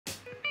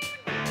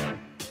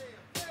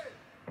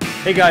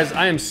Hey guys,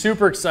 I am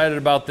super excited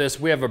about this.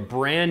 We have a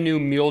brand new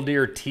Mule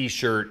Deer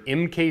t-shirt,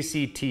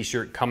 MKC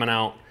t-shirt coming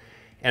out,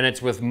 and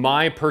it's with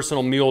my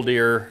personal mule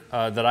deer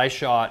that I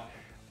shot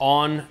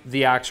on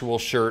the actual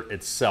shirt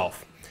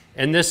itself.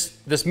 And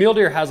this mule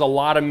deer has a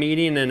lot of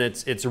meaning, and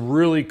it's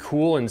really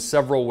cool in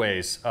several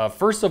ways.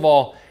 First of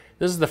all,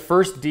 this is the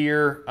first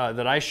deer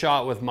that I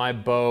shot with my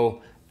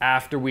bow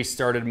after we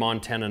started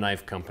Montana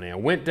Knife Company. I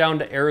went down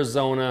to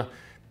Arizona.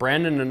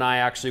 Brandon and I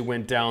actually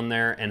went down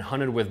there and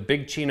hunted with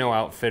Big Chino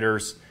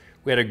Outfitters.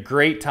 We had a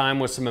great time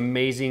with some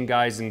amazing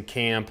guys in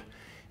camp.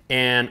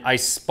 And I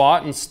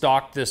spot and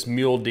stalked this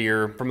mule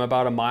deer from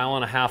about 1.5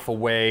 miles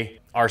away.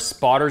 Our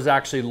spotters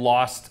actually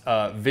lost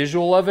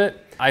visual of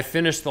it. I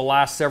finished the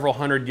last several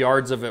hundred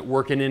yards of it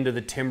working into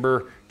the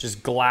timber,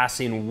 just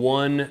glassing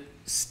one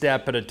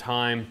step at a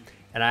time.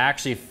 And I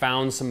actually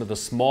found some of the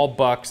small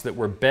bucks that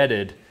were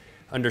bedded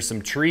under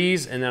some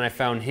trees. And then I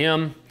found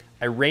him.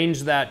 I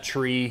ranged that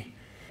tree,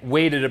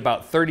 waited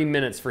about 30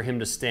 minutes for him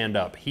to stand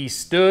up. He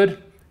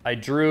stood, I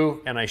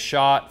drew, and I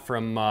shot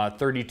from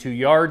 32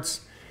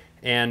 yards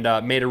and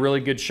made a really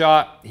good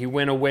shot. He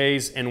went a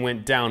ways and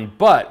went down.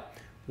 But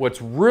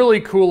what's really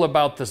cool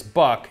about this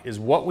buck is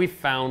what we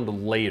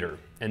found later.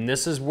 And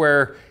this is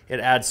where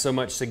it adds so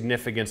much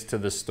significance to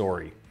the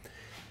story.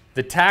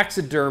 The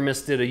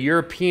taxidermist did a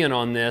European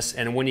on this,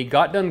 and when he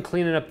got done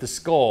cleaning up the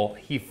skull,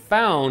 he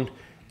found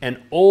an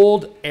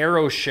old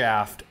arrow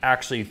shaft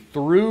actually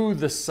through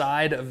the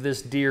side of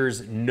this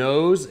deer's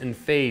nose and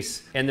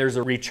face, and there's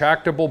a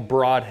retractable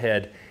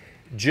broadhead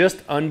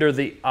just under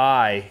the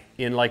eye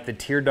in like the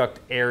tear duct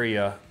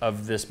area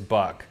of this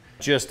buck.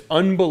 Just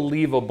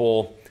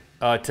unbelievable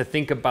to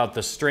think about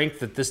the strength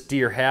that this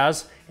deer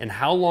has and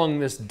how long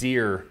this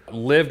deer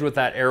lived with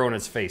that arrow in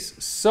its face.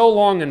 So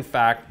long, in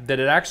fact, that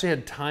it actually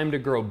had time to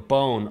grow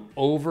bone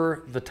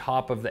over the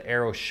top of the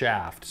arrow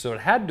shaft. So it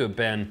had to have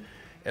been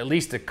at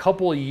least a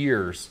couple of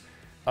years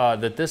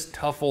that this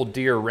tough old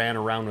deer ran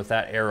around with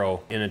that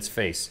arrow in its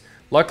face.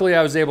 Luckily,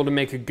 I was able to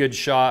make a good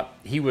shot.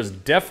 He was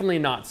definitely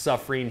not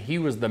suffering. He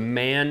was the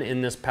man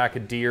in this pack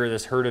of deer,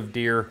 this herd of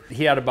deer.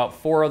 He had about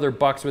 4 other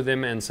bucks with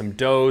him and some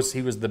does.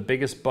 He was the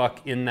biggest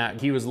buck in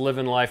that. He was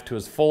living life to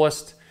his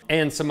fullest.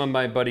 And some of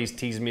my buddies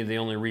teased me the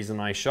only reason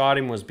I shot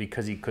him was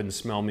because he couldn't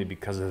smell me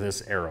because of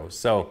this arrow.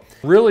 So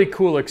really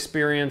cool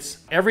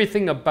experience.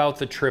 Everything about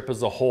the trip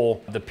as a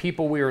whole, the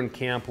people we were in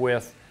camp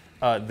with,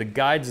 the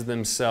guides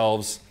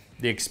themselves,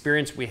 the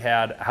experience we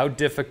had, how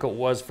difficult it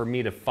was for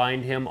me to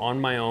find him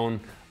on my own,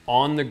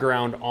 on the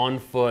ground, on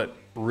foot,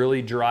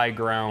 really dry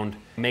ground,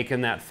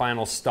 making that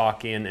final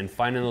stalk in and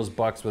finding those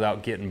bucks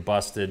without getting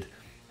busted,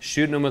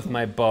 shooting them with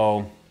my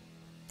bow,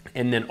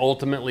 and then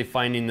ultimately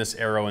finding this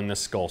arrow in this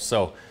skull.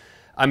 So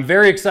I'm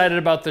very excited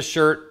about this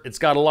shirt. It's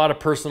got a lot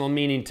of personal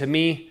meaning to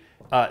me.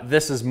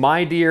 This is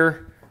my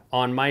deer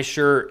on my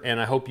shirt,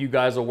 and I hope you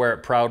guys will wear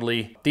it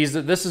proudly.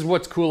 This is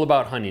what's cool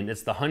about hunting.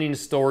 It's the hunting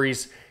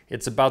stories.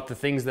 It's about the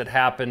things that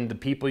happen, the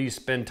people you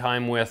spend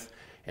time with,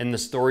 and the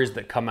stories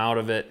that come out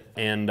of it.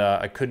 And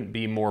I couldn't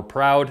be more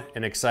proud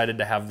and excited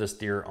to have this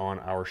deer on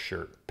our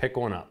shirt. Pick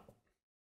one up.